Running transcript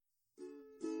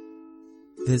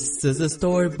This is a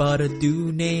story about a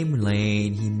dude named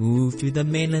Lane. He moved to the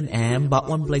mainland and bought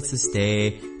one place to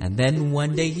stay. And then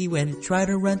one day he went, tried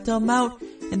to rent them out.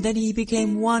 And then he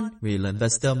became one real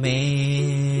investor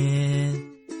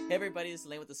man. Hey everybody, this is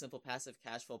Lane with the Simple Passive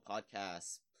Cash Flow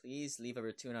Podcast. Please leave a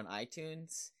review on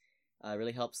iTunes. It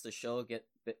really helps the show get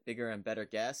bigger and better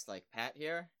guests like Pat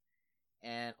here.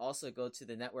 And also go to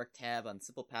the network tab on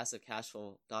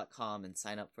simplepassivecashflow.com and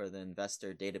sign up for the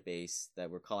investor database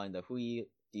that we're calling the Hui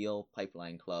Deal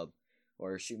Pipeline Club,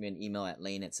 or shoot me an email at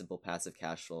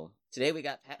lane@simplepassivecashflow. Today we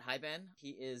got Pat Hiban.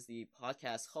 He is the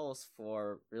podcast host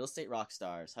for Real Estate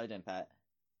Rockstars. How you doing, Pat?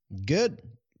 Good.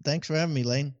 Thanks for having me,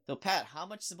 Lane. So, Pat, how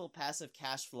much simple passive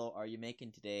cash flow are you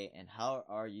making today, and how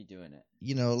are you doing it?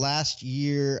 You know, last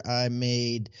year I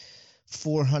made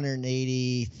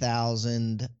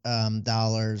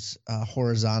 $480,000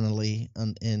 horizontally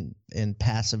in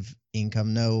passive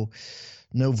income. No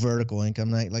vertical income.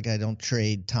 Like I don't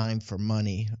trade time for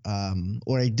money.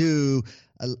 Or I do.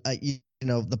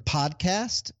 The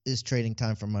podcast is trading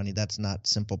time for money. That's not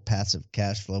simple passive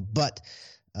cash flow. But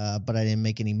I didn't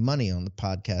make any money on the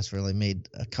podcast. Really made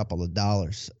a couple of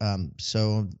dollars.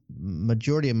 So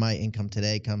majority of my income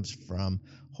today comes from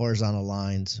horizontal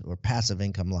lines or passive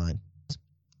income line.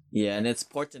 Yeah, and it's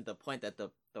important to point that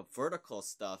the vertical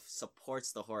stuff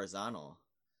supports the horizontal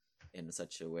in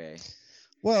such a way.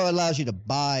 Well, it allows you to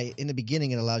buy. In the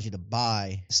beginning, it allows you to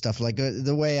buy stuff. Like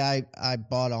the way I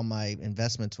bought all my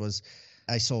investments was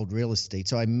I sold real estate.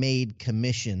 So I made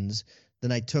commissions.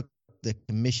 Then I took the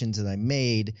commissions that I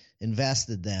made,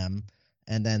 invested them,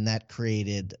 and then that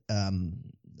created a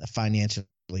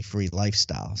financially free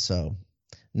lifestyle. So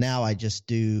now I just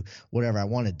do whatever I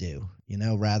want to do,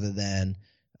 rather than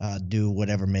do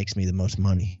whatever makes me the most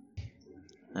money.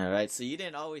 All right. So you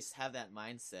didn't always have that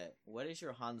mindset. What is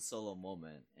your Han Solo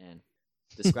moment? And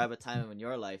describe a time in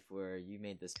your life where you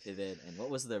made this pivot, and what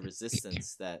was the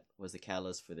resistance that was the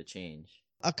catalyst for the change?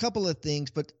 A couple of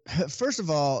things, but first of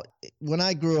all, when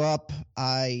I grew up,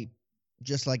 I,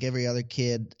 just like every other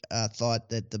kid, thought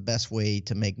that the best way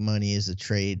to make money is to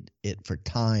trade it for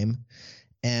time.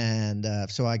 And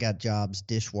so I got jobs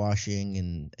dishwashing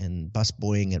and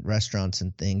busboying at restaurants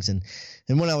and things. And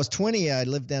when I was 20, I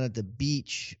lived down at the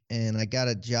beach, and I got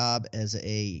a job as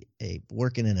a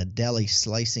working in a deli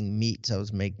slicing meat. So I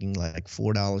was making like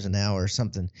 $4 an hour or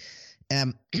something.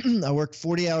 And I worked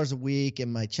 40 hours a week,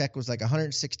 and my check was like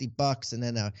 $160. And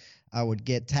then I would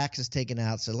get taxes taken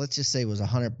out. So let's just say it was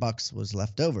 $100 was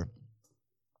left over.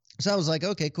 So I was like,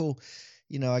 okay, cool.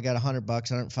 I got $100,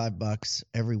 $105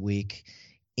 every week.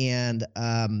 And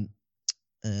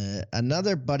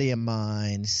another buddy of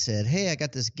mine said, hey, I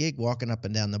got this gig walking up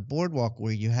and down the boardwalk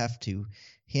where you have to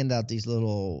hand out these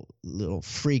little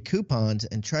free coupons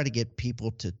and try to get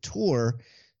people to tour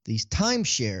these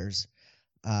timeshares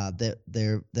that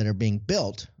are being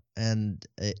built. And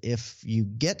if you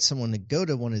get someone to go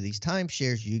to one of these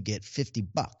timeshares, you get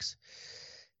 $50.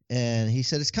 And he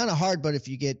said, it's kind of hard, but if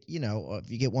you get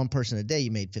one person a day,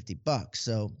 you made $50.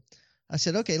 So I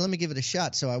said, okay, let me give it a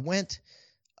shot. So I went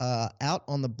out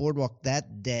on the boardwalk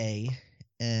that day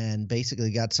and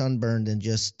basically got sunburned and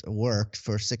just worked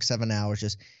for 6-7 hours,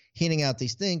 just handing out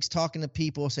these things, talking to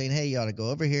people, saying, hey, you ought to go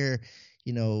over here.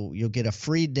 You'll get a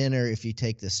free dinner if you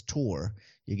take this tour.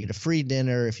 You get a free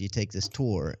dinner if you take this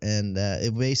tour. And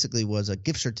it basically was a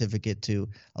gift certificate to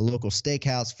a local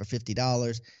steakhouse for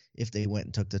 $50 if they went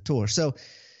and took the tour. So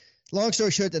long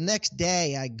story short, the next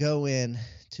day I go in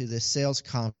to this sales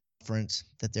conference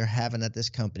that they're having at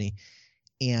this company,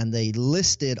 and they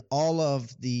listed all of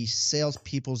the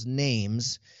salespeople's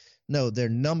their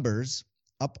numbers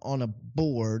up on a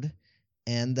board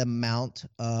and the amount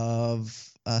of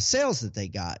sales that they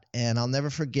got. And I'll never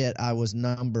forget, I was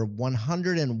number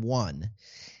 101.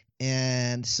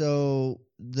 And so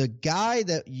the guy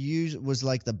that was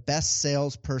like the best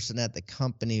salesperson at the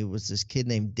company was this kid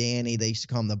named Danny. They used to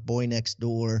call him the boy next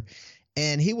door.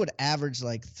 And he would average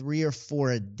like 3 or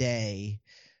 4 a day,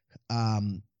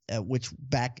 which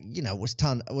back, was a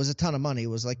ton of money. It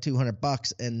was like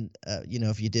 $200. And,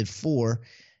 if you did 4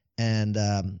 and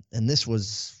this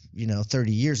was,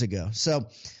 30 years ago. So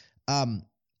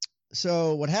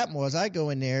what happened was I go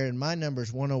in there and my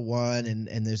number's 101,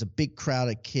 and there's a big crowd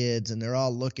of kids, and they're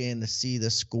all looking to see the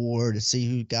score, to see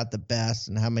who got the best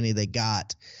and how many they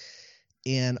got.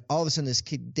 And all of a sudden this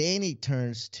kid, Danny,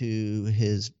 turns to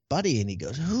his buddy and he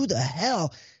goes, who the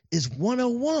hell is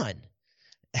 101?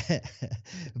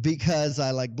 Because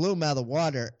I like blew him out of the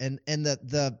water. And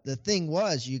the thing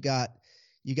was, you got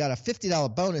a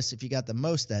 $50 bonus if you got the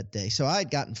most that day. So I had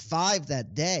gotten 5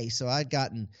 that day. So I'd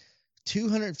gotten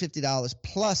 $250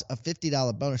 plus a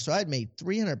 $50 bonus. So I'd made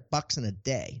 $300 in a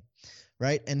day,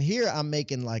 right? And here I'm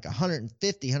making like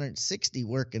 150, 160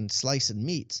 working slicing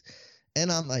meats.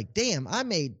 And I'm like, damn, I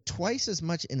made twice as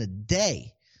much in a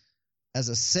day as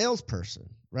a salesperson,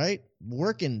 right?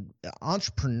 Working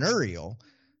entrepreneurial,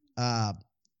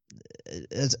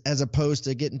 as opposed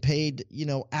to getting paid,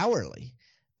 hourly.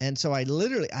 And so I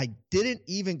didn't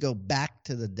even go back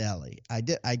to the deli. I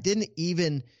didn't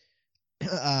even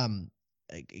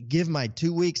give my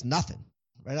 2 weeks nothing,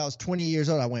 right? I was 20 years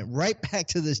old. I went right back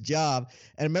to this job.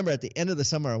 And I remember at the end of the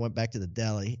summer, I went back to the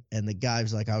deli, and the guy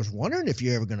was like, I was wondering if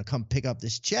you're ever going to come pick up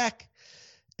this check.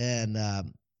 And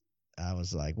I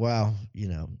was like, well,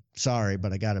 sorry,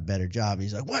 but I got a better job.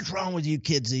 He's like, what's wrong with you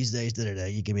kids these days?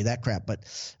 You give me that crap. But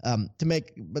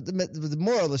the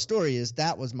moral of the story is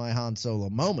that was my Han Solo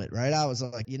moment, right? I was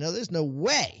like, there's no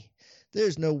way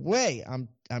I'm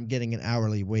getting an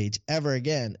hourly wage ever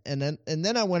again. And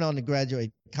then I went on to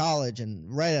graduate college, and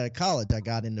right out of college, I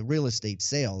got into real estate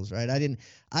sales, right? I didn't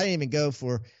even go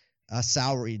for a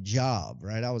salaried job,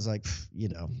 right? I was like,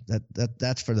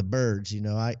 that's for the birds.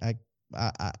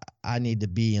 I need to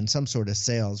be in some sort of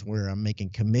sales where I'm making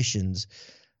commissions,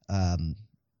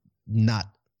 not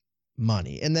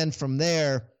money. And then from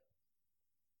there,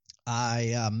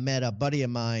 I met a buddy of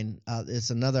mine. It's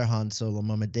another Han Solo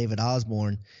moment, David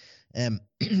Osborne. And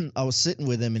I was sitting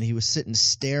with him, and he was sitting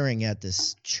staring at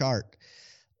this chart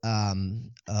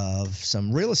of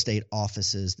some real estate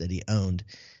offices that he owned.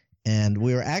 And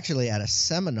we were actually at a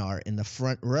seminar in the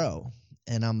front row.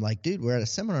 And I'm like, dude, we're at a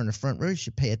seminar in the front row. You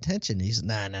should pay attention. He's,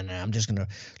 nah, I'm just going to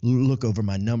look over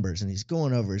my numbers. And he's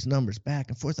going over his numbers back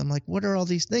and forth. I'm like, what are all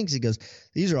these things? He goes,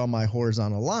 these are all my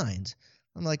horizontal lines.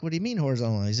 I'm like, what do you mean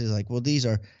horizontal lines? He's like, well, these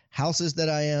are houses that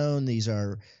I own. These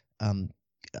are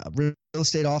real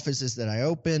estate offices that I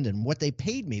opened and what they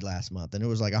paid me last month. And it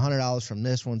was like $100 from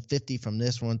this one, $50 from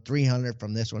this one, $300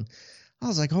 from this one. I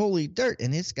was like, holy dirt.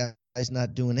 And this guy's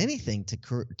not doing anything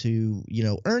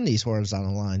to earn these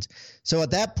horizontal lines. So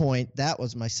at that point, that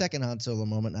was my second Han Solo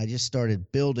moment. I just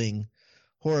started building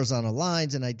horizontal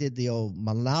lines, and I did the old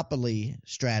Monopoly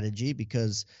strategy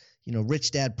because,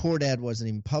 Rich Dad, Poor Dad wasn't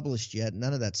even published yet.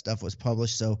 None of that stuff was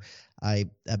published. So I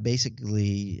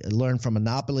basically learned from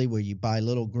Monopoly, where you buy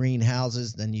little green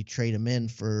houses, then you trade them in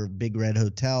for big red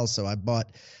hotels. So I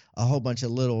bought a whole bunch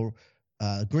of little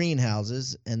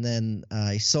greenhouses, and then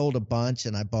I sold a bunch,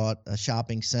 and I bought a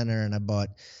shopping center, and I bought,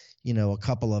 a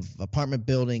couple of apartment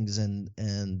buildings, and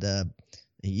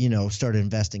started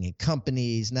investing in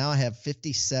companies. Now I have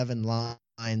 57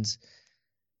 lines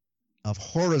of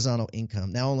horizontal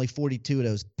income. Now only 42 of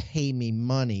those paid me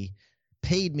money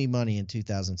in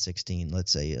 2016.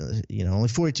 Let's say, only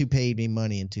 42 paid me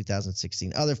money in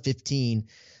 2016. Other 15,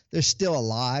 they're still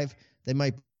alive. They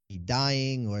might be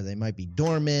dying, or they might be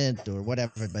dormant or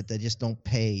whatever, but they just don't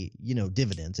pay,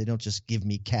 dividends. They don't just give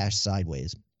me cash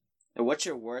sideways. And what's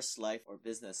your worst life or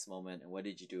business moment, and what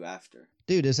did you do after?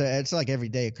 Dude, it's like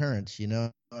everyday occurrence,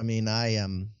 I mean,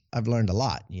 I've learned a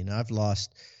lot. I've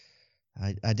lost.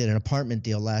 I did an apartment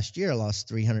deal last year. I lost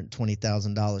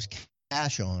 $320,000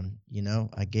 cash on.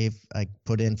 I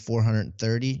put in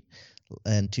 $430,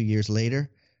 and 2 years later,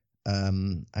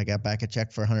 I got back a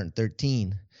check for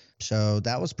 $113. So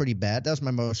that was pretty bad. That was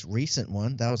my most recent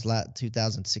one. That was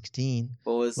 2016.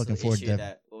 What was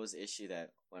the issue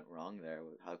that went wrong there?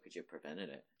 How could you have prevented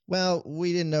it? Well,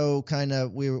 we didn't know.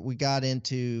 We got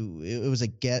into it was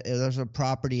a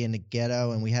property in the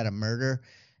ghetto, and we had a murder,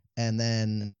 and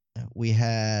then we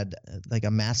had like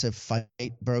a massive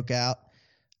fight broke out.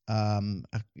 A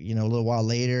little while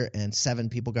later, and 7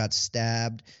 people got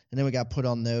stabbed, and then we got put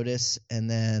on notice. And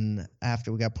then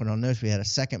after we got put on notice, we had a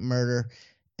second murder.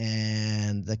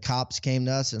 And the cops came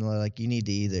to us and were like, you need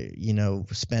to either,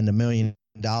 spend $1 million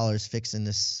fixing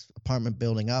this apartment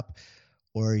building up,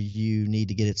 or you need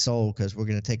to get it sold, because we're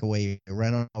going to take away your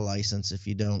rental license if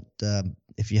you don't,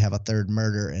 if you have a third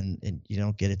murder and you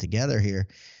don't get it together here.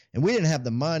 And we didn't have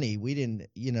the money. We didn't,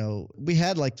 we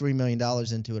had like $3 million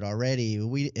into it already.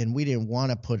 We didn't want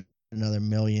to put another $1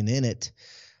 million in it.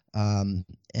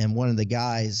 And one of the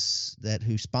guys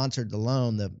who sponsored the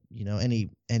loan,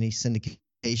 any syndicate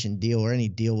deal or any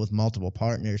deal with multiple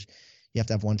partners, you have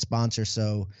to have one sponsor.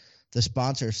 So the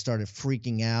sponsor started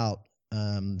freaking out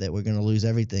that we're going to lose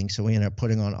everything. So we ended up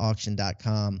putting on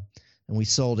auction.com, and we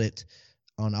sold it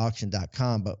on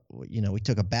auction.com. But, we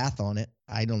took a bath on it.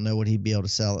 I don't know what he'd be able to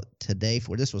sell it today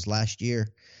for. This was last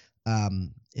year,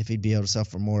 if he'd be able to sell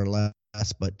for more or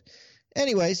less. But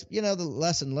anyways, the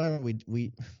lesson learned,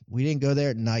 we didn't go there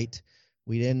at night.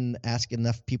 We didn't ask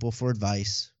enough people for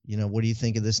advice. What do you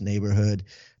think of this neighborhood?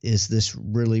 Is this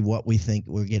really what we think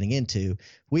we're getting into?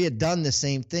 We had done the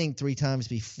same thing 3 times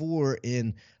before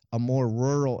in a more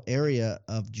rural area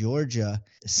of Georgia,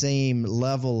 same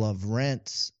level of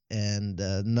rents and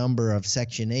number of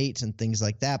Section 8s and things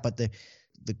like that. But the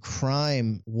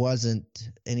crime wasn't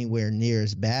anywhere near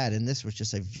as bad. And this was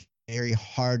just a very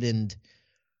hardened,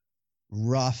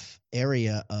 rough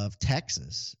area of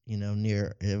Texas,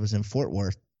 it was in Fort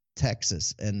Worth,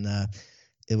 Texas. And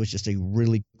it was just a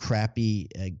really crappy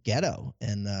ghetto.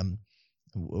 And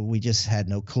we just had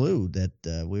no clue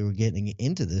that we were getting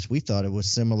into this. We thought it was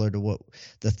similar to what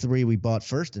the 3 we bought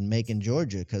first in Macon,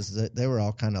 Georgia, because they were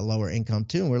all kind of lower income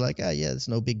too. And we're like, yeah, it's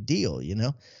no big deal,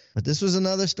 But this was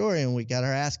another story, and we got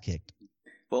our ass kicked.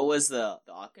 What was the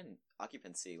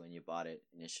occupancy when you bought it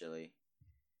initially?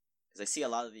 Because I see a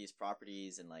lot of these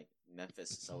properties in like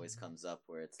Memphis always comes up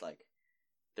where it's like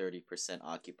 30%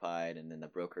 occupied, and then the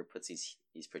broker puts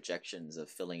these projections of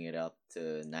filling it up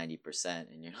to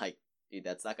 90%, and you're like, dude,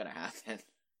 that's not gonna happen.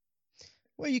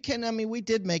 Well, you can. I mean, we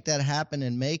did make that happen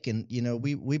in Macon.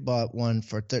 We bought one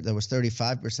that was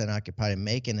 35% occupied in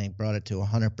Macon and brought it to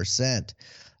 100%.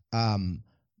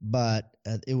 But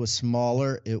it was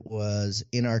smaller. It was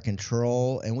in our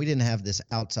control, and we didn't have this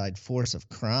outside force of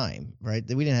crime, right?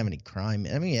 We didn't have any crime.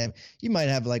 I mean, you might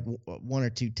have like 1 or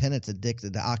 2 tenants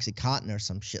addicted to OxyContin or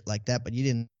some shit like that, but you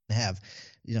didn't have,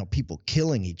 people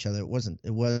killing each other. It wasn't. It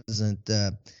was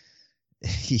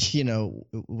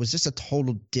just a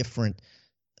total different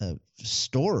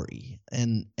story,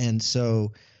 and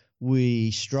so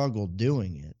we struggled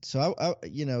doing it. So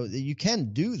you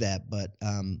can do that, but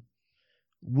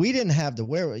we didn't have the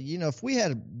wherewithal. If we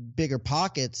had bigger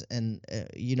pockets and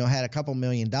had a couple $1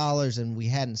 million and we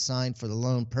hadn't signed for the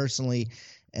loan personally,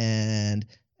 and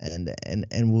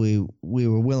we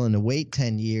were willing to wait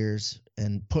 10 years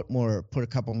and put a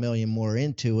couple million more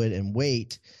into it and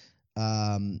wait,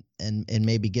 and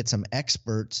maybe get some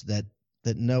experts that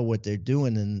know what they're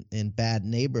doing in bad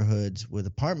neighborhoods with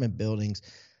apartment buildings,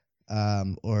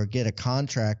 or get a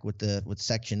contract with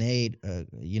Section 8,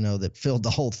 that filled the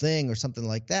whole thing or something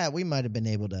like that, we might have been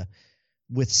able to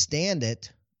withstand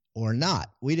it or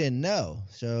not. We didn't know.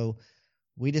 So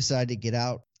we decided to get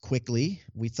out quickly.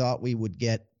 We thought we would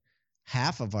get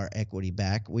half of our equity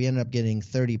back. We ended up getting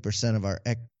 30% of our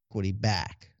equity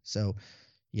back. So,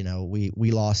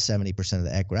 we lost 70% of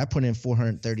the equity. I put in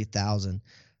 $430,000.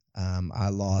 I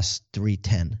lost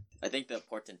 $310,000. I think the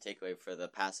important takeaway for the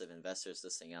passive investors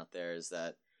listening out there is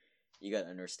that you got to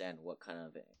understand what kind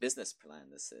of business plan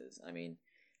this is. I mean,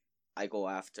 I go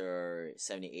after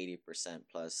 70-80%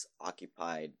 plus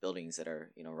occupied buildings that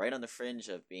are, right on the fringe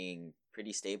of being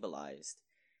pretty stabilized.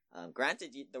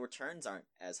 Granted, the returns aren't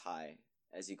as high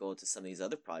as you go to some of these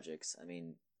other projects. I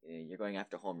mean, you're going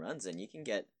after home runs, and you can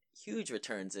get huge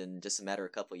returns in just a matter of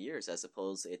a couple of years, as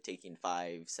opposed to it taking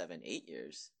 5, 7, 8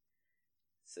 years.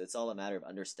 So it's all a matter of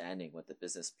understanding what the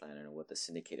business plan and what the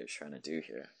syndicator is trying to do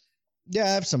here. Yeah, I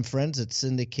have some friends that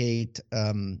syndicate,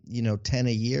 10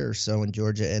 a year or so in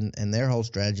Georgia, and their whole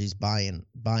strategy is buy and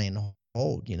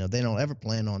hold. They don't ever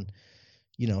plan on,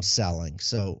 selling.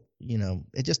 So,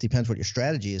 it just depends what your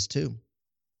strategy is too.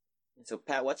 So,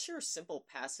 Pat, what's your simple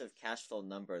passive cash flow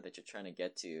number that you're trying to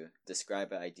get to?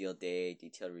 Describe an ideal day,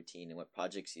 detailed routine, and what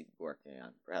projects you're working on.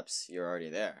 Perhaps you're already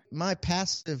there. My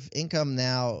passive income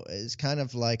now is kind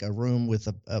of like a room with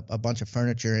a bunch of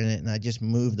furniture in it, and I just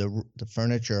move the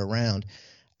furniture around.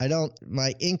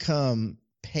 My income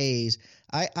pays.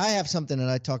 I have something that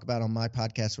I talk about on my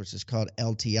podcast, which is called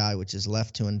LTI, which is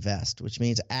left to invest, which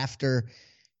means after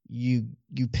you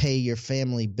pay your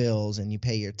family bills and you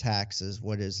pay your taxes,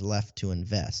 what is left to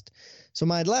invest. So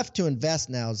my left to invest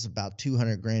now is about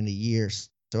 $200,000 a year.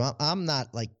 So I'm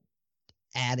not like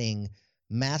adding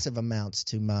massive amounts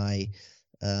to my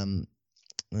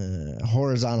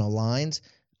horizontal lines,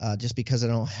 just because I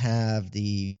don't have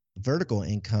the vertical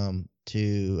income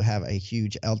to have a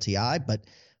huge LTI.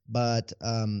 But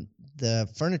the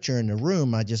furniture in the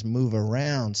room, I just move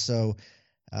around. So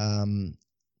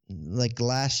like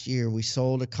last year, we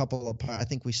sold I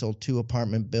think we sold 2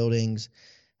 apartment buildings.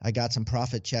 I got some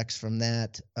profit checks from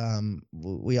that.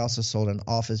 We also sold an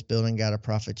office building, got a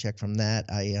profit check from that.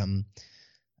 I'm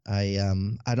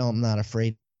not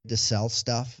afraid to sell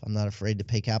stuff. I'm not afraid to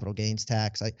pay capital gains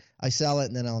tax. I sell it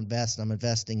and then I'll invest. I'm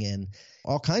investing in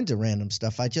all kinds of random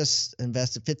stuff. I just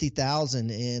invested $50,000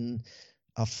 in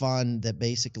a fund that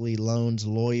basically loans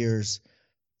lawyers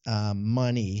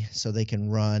money so they can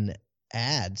run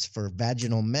ads for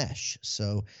vaginal mesh.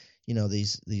 So,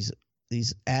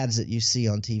 these ads that you see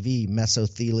on TV,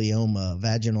 mesothelioma,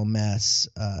 vaginal mesh,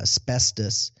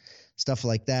 asbestos, stuff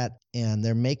like that. And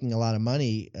they're making a lot of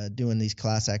money doing these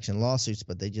class action lawsuits,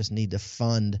 but they just need to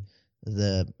fund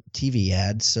the TV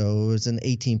ads. So it was an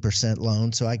 18%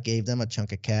 loan. So I gave them a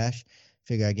chunk of cash.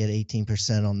 Figure I get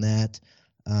 18% on that.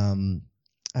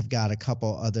 I've got a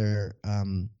couple other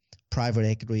private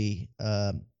equity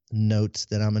notes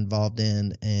that I'm involved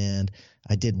in, and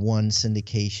I did one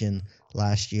syndication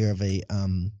last year of a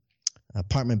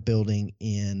apartment building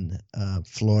in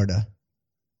Florida.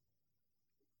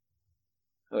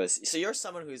 Oh, so you're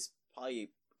someone who's probably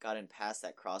gotten past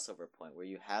that crossover point where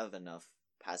you have enough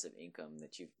passive income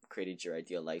that you've created your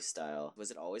ideal lifestyle.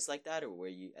 Was it always like that, or were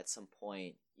you at some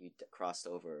point you crossed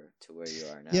over to where you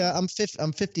are now? Yeah, I'm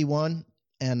 51,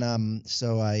 and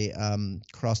so I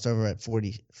crossed over at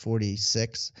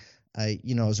 46. I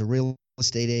was a real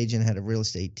estate agent, had a real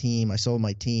estate team. I sold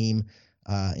my team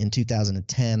in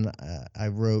 2010. I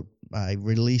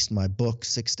released my book,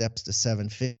 6 Steps to 7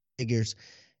 Figures,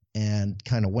 and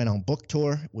kind of went on book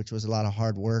tour, which was a lot of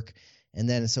hard work. And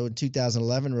then so in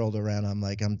 2011 rolled around, I'm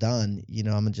like, I'm done.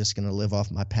 I'm just going to live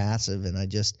off my passive. And I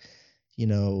just I've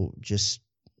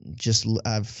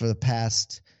for the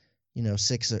past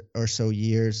 6 or so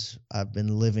years, I've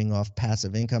been living off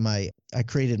passive income. I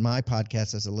created my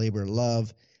podcast as a labor of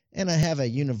love, and I have a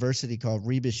university called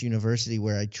Rebus University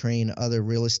where I train other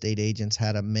real estate agents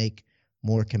how to make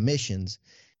more commissions.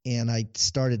 And I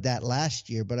started that last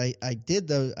year, but I do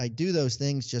those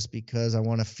things just because I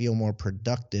want to feel more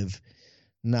productive,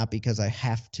 not because I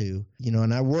have to,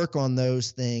 and I work on those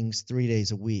things 3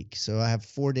 days a week. So I have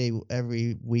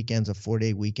every weekend's a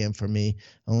 4-day weekend for me.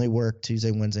 I only work Tuesday,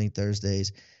 Wednesday,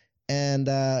 Thursdays. And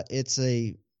it's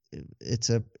a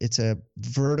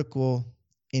vertical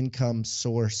income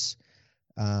source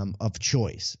of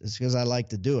choice. It's because I like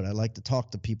to do it. I like to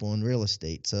talk to people in real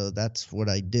estate. So that's what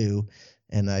I do.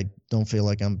 And I don't feel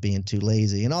like I'm being too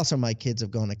lazy. And also my kids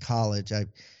have gone to college.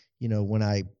 When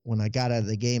I got out of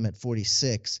the game at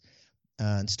 46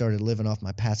 and started living off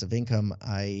my passive income,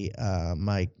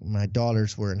 my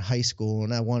daughters were in high school,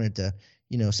 and I wanted to,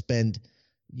 spend,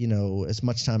 as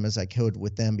much time as I could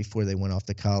with them before they went off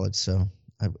to college. So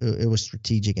it was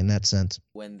strategic in that sense.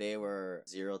 When they were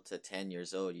 0 to 10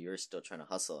 years old, you were still trying to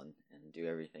hustle and do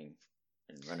everything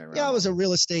and run around. Yeah, I was a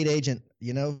real estate agent,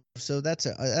 so that's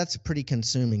a pretty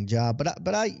consuming job.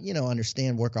 But I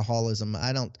understand workaholism.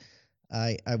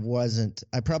 I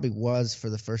probably was for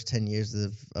the first 10 years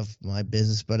of my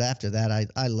business, but after that, I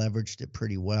leveraged it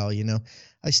pretty well.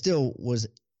 I still was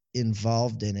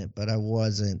involved in it, but I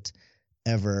wasn't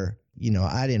ever,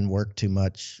 I didn't work too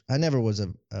much. I never was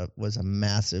a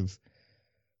massive,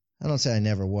 I don't say I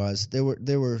never was. There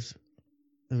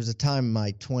was a time in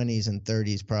my 20s and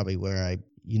 30s probably where I,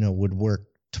 would work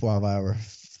 12-hour,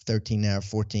 13-hour,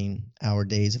 14-hour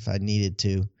days if I needed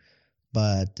to.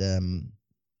 But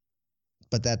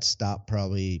that stopped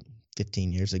probably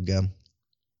 15 years ago.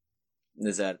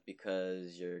 Is that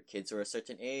because your kids were a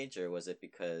certain age, or was it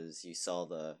because you saw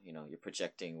you're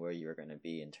projecting where you were going to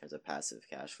be in terms of passive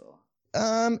cash flow?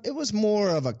 It was more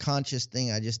of a conscious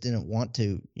thing. I just didn't want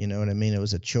to, you know what I mean? It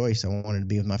was a choice. I wanted to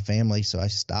be with my family, so I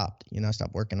stopped. I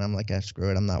stopped working. I'm like,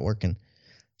 screw it. I'm not working.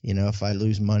 If I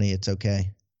lose money, it's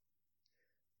okay.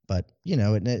 But,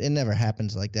 it never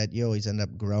happens like that. You always end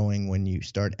up growing when you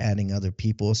start adding other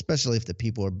people, especially if the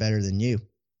people are better than you.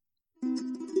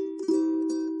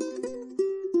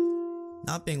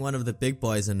 Not being one of the big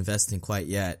boys in investing quite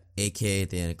yet, aka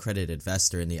the accredited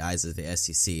investor in the eyes of the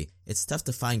SEC, it's tough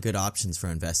to find good options for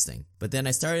investing. But then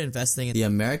I started investing in the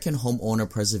American Homeowner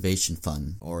Preservation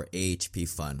Fund, or AHP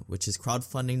Fund, which is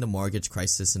crowdfunding the mortgage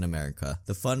crisis in America.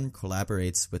 The fund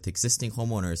collaborates with existing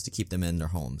homeowners to keep them in their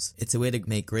homes. It's a way to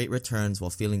make great returns while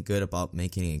feeling good about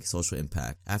making a social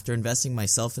impact. After investing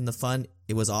myself in the fund,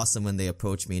 it was awesome when they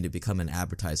approached me to become an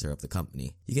advertiser of the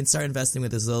company. You can start investing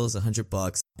with as little as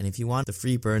 $100, and if you want the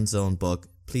free Burn Zone book,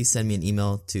 please send me an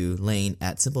email to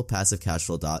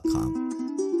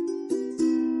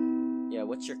lane@simplepassivecashflow.com. Yeah,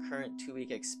 what's your current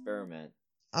 2-week experiment?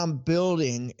 I'm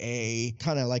building a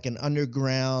kind of like an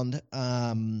underground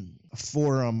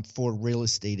forum for real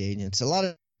estate agents. A lot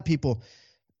of people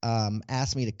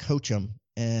ask me to coach them,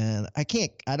 and I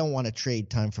don't want to trade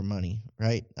time for money,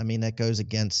 right? I mean, that goes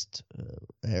against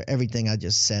everything I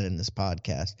just said in this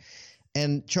podcast.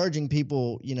 And charging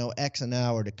people, X an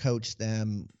hour to coach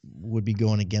them would be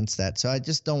going against that. So I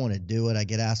just don't want to do it. I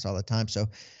get asked all the time. So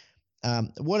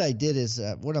what I did is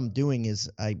what I'm doing is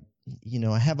I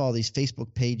have all these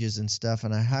Facebook pages and stuff,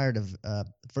 and I hired a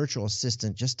virtual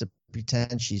assistant just to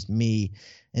pretend she's me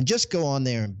and just go on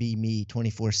there and be me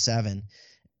 24/7.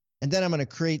 And then I'm going to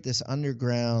create this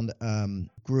underground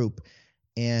group,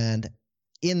 and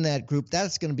in that group,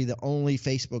 that's going to be the only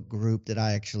Facebook group that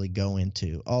I actually go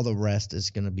into. All the rest is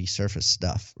going to be surface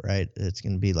stuff, right? It's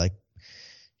going to be like,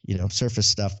 surface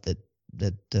stuff that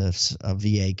a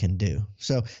VA can do.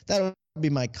 So that'll be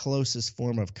my closest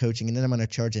form of coaching. And then I'm going to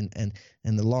charge, and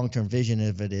the long-term vision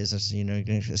of it is, it's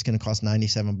going to cost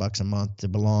 $97 a month to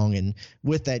belong. And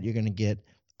with that, you're going to get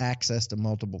access to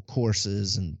multiple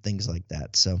courses and things like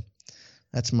that. So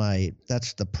that's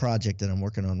the project that I'm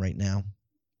working on right now.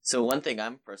 So one thing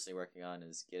I'm personally working on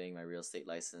is getting my real estate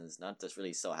license, not just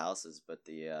really sell houses, but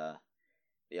the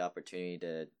opportunity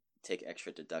to take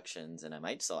extra deductions, and I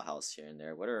might sell a house here and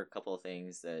there. What are a couple of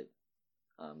things that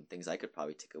things I could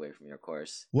probably take away from your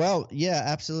course? Well, yeah,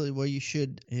 absolutely. Well, you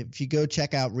should, if you go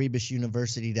check out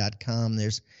rebusuniversity.com,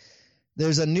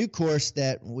 there's a new course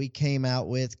that we came out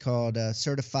with called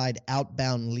Certified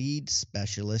Outbound Lead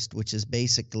Specialist, which is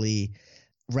basically,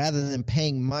 rather than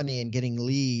paying money and getting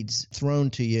leads thrown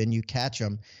to you and you catch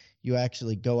them, you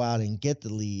actually go out and get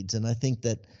the leads. And I think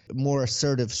that more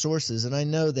assertive sources, and I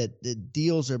know that the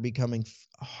deals are becoming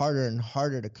harder and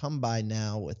harder to come by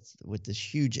now with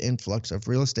this huge influx of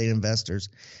real estate investors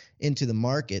into the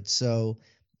market. So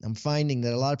I'm finding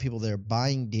that a lot of people that are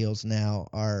buying deals now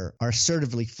are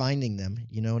assertively finding them.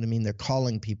 You know what I mean? They're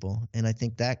calling people. And I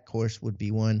think that course would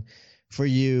be one for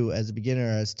you as a beginner,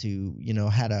 as to,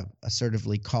 how to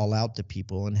assertively call out to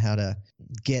people and how to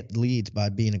get leads by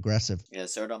being aggressive. Yeah,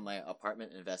 started on my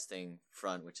apartment investing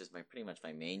front, which is pretty much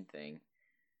my main thing.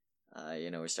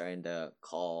 We're starting to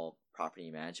call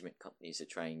property management companies to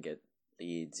try and get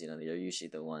leads. They're usually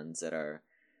the ones that are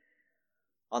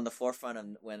on the forefront of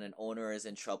when an owner is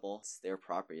in trouble. It's their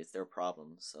property, it's their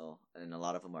problem. So, and a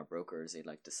lot of them are brokers, they'd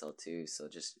like to sell too. So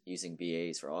just using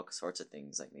VAs for all sorts of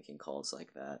things, like making calls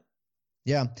like that.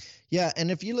 Yeah. Yeah.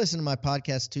 And if you listen to my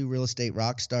podcast too, Real Estate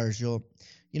Rockstars,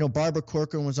 Barbara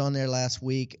Corcoran was on there last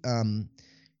week. And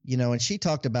she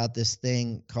talked about this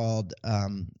thing called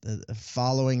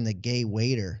following the gay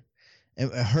waiter.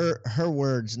 And her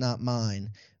words, not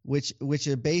mine, which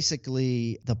are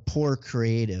basically the poor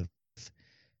creative.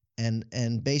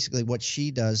 And basically what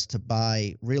she does to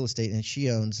buy real estate, and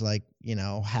she owns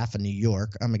half of New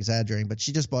York. I'm exaggerating, but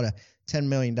she just bought a $10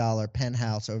 million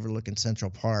penthouse overlooking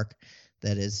Central Park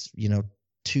that is,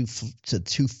 two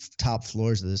top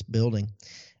floors of this building.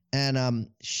 And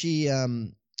she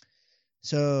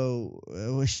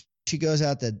goes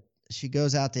out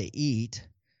to eat.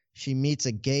 She meets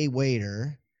a gay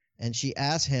waiter, and she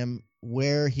asks him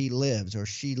where he lives or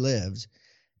she lives.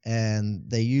 And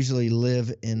they usually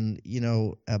live in,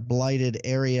 a blighted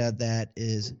area that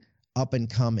is up and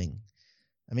coming.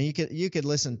 I mean, you could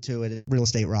listen to it at Real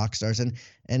Estate Rockstars,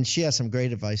 and she has some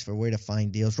great advice for where to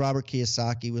find deals. Robert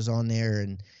Kiyosaki was on there,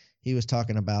 and he was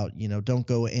talking about, don't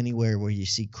go anywhere where you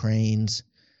see cranes.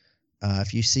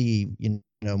 If you see,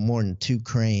 more than 2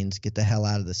 cranes, get the hell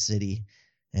out of the city.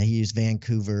 And he used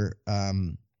Vancouver,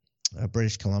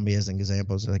 British Columbia as an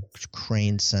example. It's like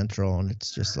Crane Central, and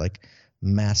it's just like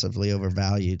massively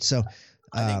overvalued. So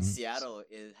I think Seattle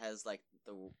has like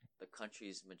the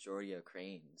country's majority of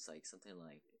cranes, like something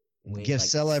like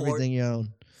sell everything you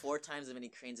own. 4 times as many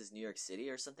cranes as New York City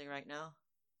or something right now.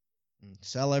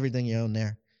 Sell everything you own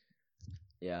there.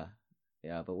 Yeah,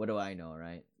 but what do I know,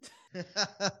 right?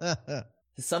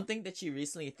 Something that you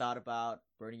recently thought about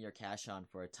burning your cash on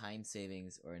for a time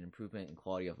savings or an improvement in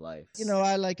quality of life?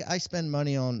 I spend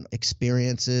money on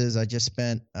experiences. I just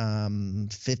spent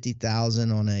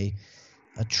 $50,000 on a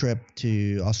trip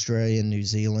to Australia and New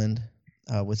Zealand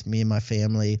with me and my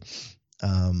family.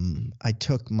 I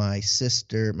took my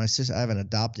sister. I have an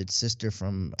adopted sister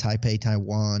from Taipei,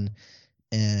 Taiwan,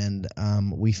 and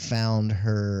we found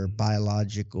her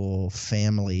biological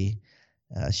family.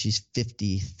 She's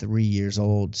 53 years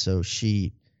old, so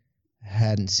she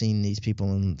hadn't seen these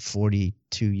people in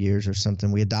 42 years or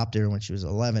something. We adopted her when she was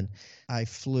 11. I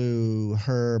flew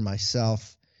her,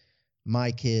 myself,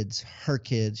 my kids, her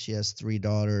kids, she has 3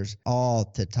 daughters, all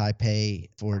to Taipei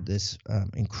for this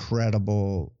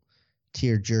incredible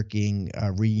tear-jerking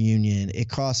reunion. It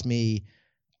cost me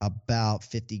about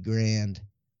 $50,000.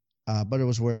 But it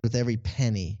was worth every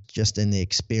penny, just in the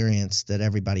experience that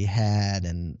everybody had,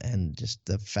 and just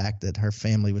the fact that her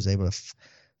family was able to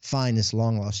find this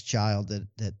long lost child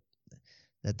that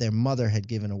their mother had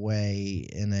given away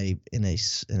in a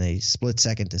split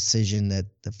second decision that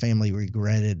the family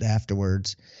regretted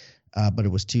afterwards. But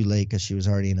it was too late because she was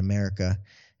already in America,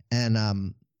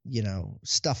 and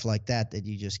stuff like that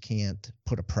you just can't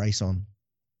put a price on.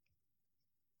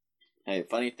 Hey,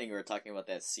 funny thing, we were talking about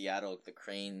that Seattle, the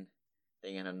crane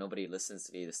thinking how nobody listens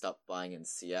to me to stop buying in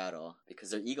Seattle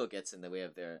because their ego gets in the way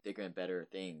of their bigger and better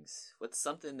things. What's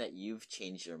something that you've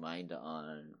changed your mind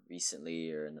on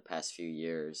recently or in the past few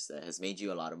years that has made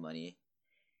you a lot of money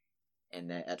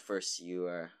and that at first you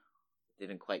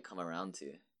didn't quite come around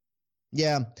to?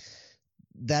 Yeah,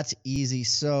 that's easy.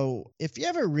 So if you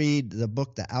ever read the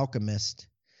book The Alchemist,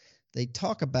 they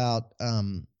talk about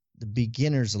the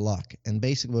beginner's luck. And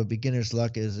basically what beginner's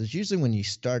luck is usually when you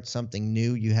start something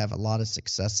new, you have a lot of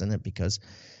success in it because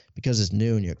it's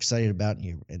new and you're excited about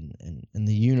it, and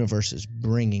the universe is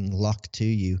bringing luck to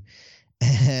you.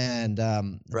 And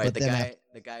right, but the then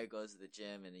guy who goes to the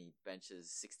gym and he benches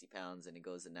 60 pounds and he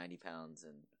goes to 90 pounds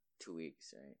in 2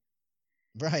 weeks, right?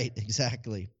 Right,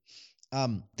 exactly.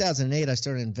 2008, I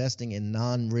started investing in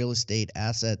non-real estate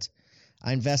assets.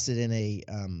 I invested in a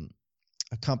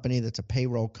company that's a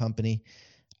payroll company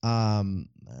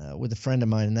with a friend of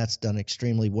mine, and that's done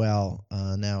extremely well.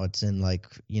 Now it's in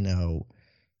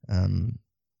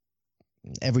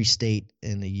every state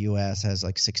in the U.S. has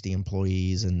like 60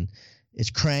 employees, and it's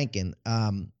cranking.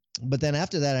 But then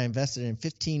after that, I invested in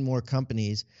 15 more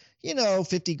companies,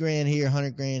 50 grand here,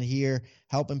 100 grand here,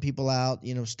 helping people out,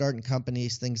 starting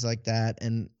companies, things like that.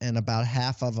 And about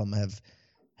half of them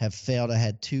have failed. I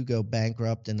had 2 go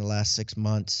bankrupt in the last 6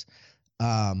 months.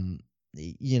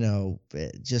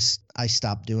 Just I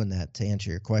stopped doing that. To answer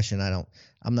your question,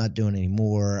 I'm not doing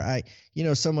anymore.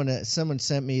 Someone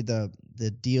sent me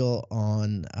the deal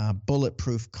on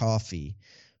Bulletproof Coffee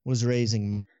was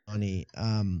raising money.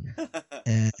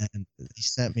 And he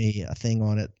sent me a thing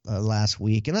on it last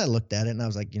week, and I looked at it and I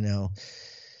was like, nah,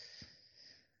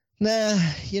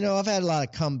 I've had a lot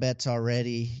of come bets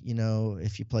already.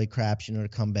 If you play craps, what a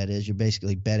come bet is. You're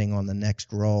basically betting on the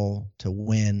next roll to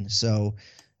win. So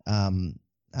I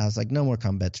was like, no more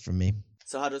come bets for me.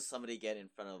 So how does somebody get in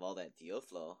front of all that deal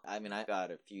flow? I mean, I've got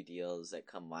a few deals that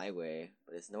come my way,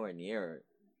 but it's nowhere near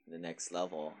the next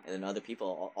level. And then other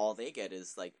people, all they get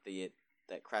is like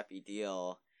that crappy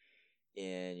deal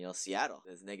in Seattle.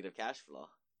 There's negative cash flow.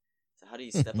 So how do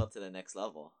you step up to the next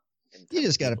level? You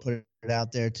just got to put it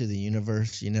out there to the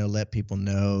universe, let people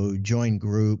know, join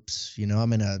groups.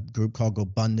 I'm in a group called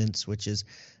Abundance, which is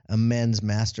a men's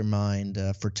mastermind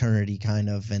fraternity kind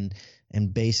of.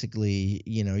 And basically,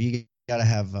 you got to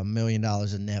have $1 million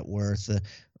in net worth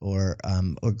or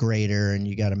greater, and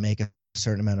you got to make a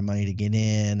certain amount of money to get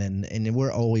in. And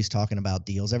we're always talking about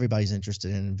deals. Everybody's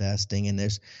interested in investing.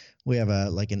 And we have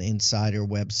an insider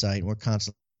website, and we're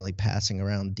constantly passing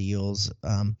around deals.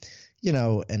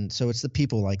 And so it's the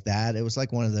people like that. It was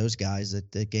like one of those guys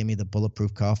that gave me the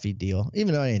Bulletproof Coffee deal.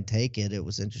 Even though I didn't take it, it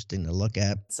was interesting to look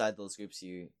at. Inside those groups,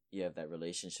 you have that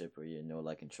relationship where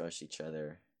like and trust each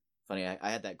other. Funny, I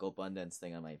had that GoBundance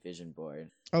thing on my vision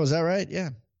board. Oh, is that right?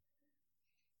 Yeah.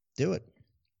 Do it.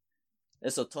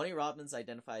 And so Tony Robbins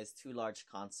identifies 2 large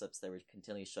concepts that we're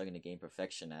continually struggling to gain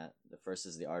perfection at. The first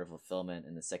is the art of fulfillment,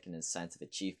 and the second is science of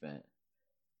achievement.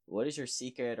 What is your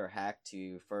secret or hack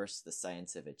to first the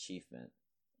science of achievement?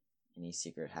 Any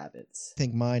secret habits? I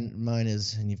think mine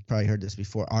is, and you've probably heard this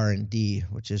before, R&D,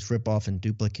 which is rip off and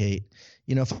duplicate.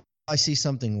 If I see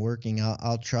something working,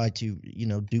 I'll try to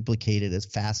duplicate it as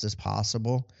fast as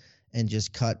possible and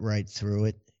just cut right through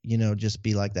it. Just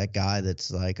be like that guy that's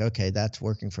like, okay, that's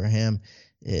working for him.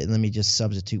 Let me just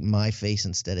substitute my face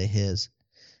instead of his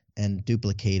and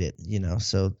duplicate it.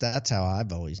 So that's how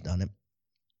I've always done it.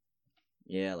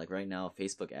 Yeah, like right now,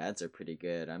 Facebook ads are pretty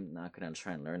good. I'm not going to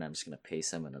try and learn. I'm just going to pay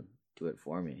someone to do it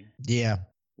for me. Yeah.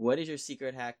 What is your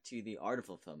secret hack to the art of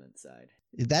fulfillment side?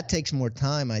 That takes more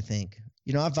time, I think.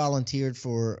 I volunteered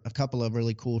for a couple of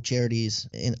really cool charities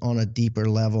on a deeper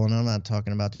level, and I'm not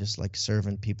talking about just like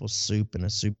serving people soup in a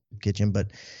soup kitchen,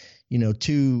 but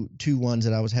two ones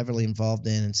that I was heavily involved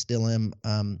in and still am.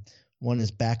 One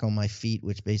is Back on My Feet,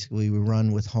 which basically we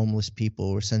run with homeless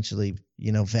people, essentially,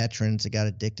 veterans that got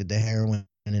addicted to heroin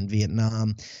in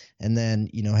Vietnam, and then,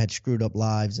 had screwed up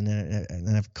lives and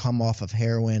then have come off of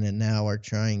heroin and now are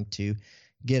trying to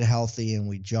get healthy. And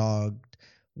we jogged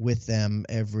with them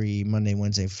every Monday,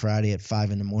 Wednesday, Friday at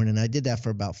 5 a.m. I did that for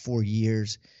about 4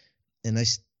 years, and I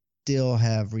still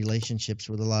have relationships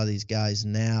with a lot of these guys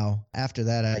now. After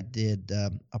that, I did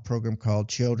a program called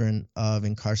Children of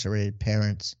Incarcerated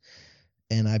Parents.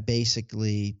 And I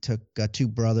basically took 2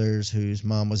 brothers whose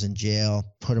mom was in jail,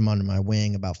 put them under my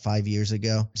wing about 5 years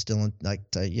ago. Still,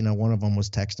 one of them was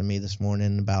texting me this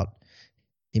morning about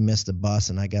he missed the bus,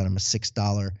 and I got him a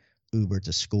 $6 Uber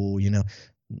to school.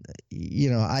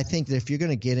 I think that if you're going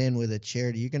to get in with a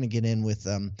charity, you're going to get in with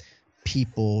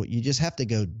people. You just have to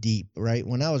go deep, right?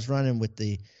 When I was running with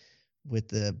the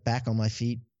Back on My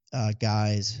Feet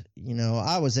guys,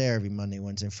 I was there every Monday,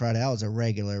 Wednesday, and Friday. I was a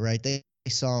regular, right? They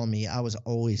saw me. I was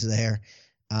always there.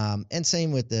 And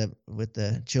same with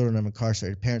the children of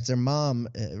incarcerated parents. Their mom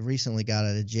recently got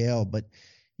out of jail, but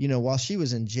while she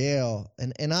was in jail,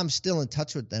 and I'm still in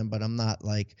touch with them, but I'm not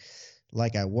like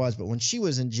I was. But when she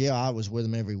was in jail, I was with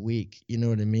them every week. You know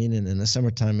what I mean? And in the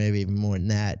summertime, maybe even more than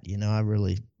that. I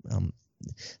really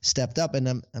stepped up,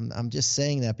 and I'm just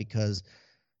saying that because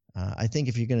I think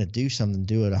if you're going to do something,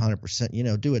 do it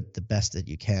 100%. Do it the best that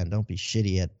you can. Don't be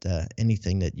shitty at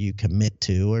anything that you commit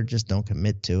to, or just don't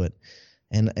commit to it.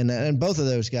 And both of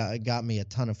those got me a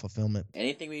ton of fulfillment.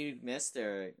 Anything we missed,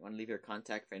 or want to leave your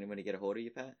contact for anyone to get a hold of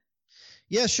you, Pat?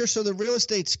 Yeah, sure. So the real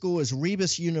estate school is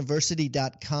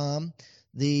rebusuniversity.com.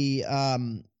 The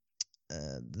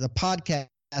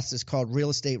podcast is called Real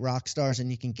Estate Rockstars,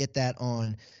 and you can get that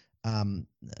on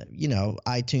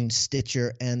iTunes,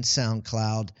 Stitcher, and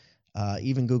SoundCloud,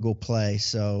 even Google Play.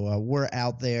 So we're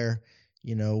out there.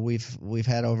 We've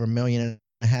had over 1.5 million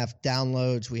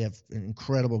downloads. We have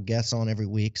incredible guests on every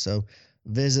week. So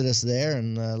visit us there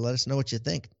and let us know what you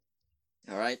think.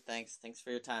 All right. Thanks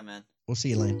for your time, man. We'll see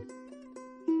you, Lane.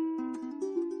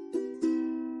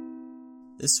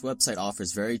 This website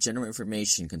offers very general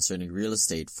information concerning real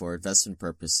estate for investment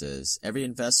purposes. Every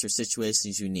investor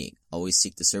situation is unique. Always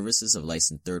seek the services of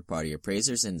licensed third-party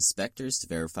appraisers and inspectors to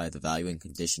verify the value and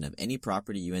condition of any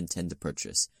property you intend to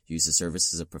purchase. Use the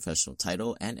services of professional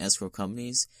title and escrow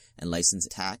companies and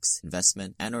licensed tax,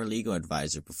 investment, and or legal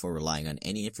advisor before relying on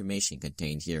any information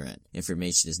contained herein.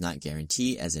 Information is not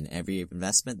guaranteed, as in every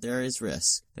investment there is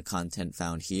risk. The content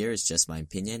found here is just my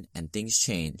opinion, and things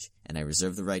change, and I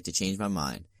reserve the right to change my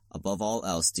mind. Above all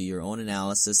else, do your own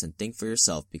analysis and think for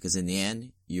yourself, because in the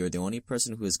end, you are the only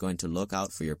person who is going to look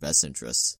out for your best interests.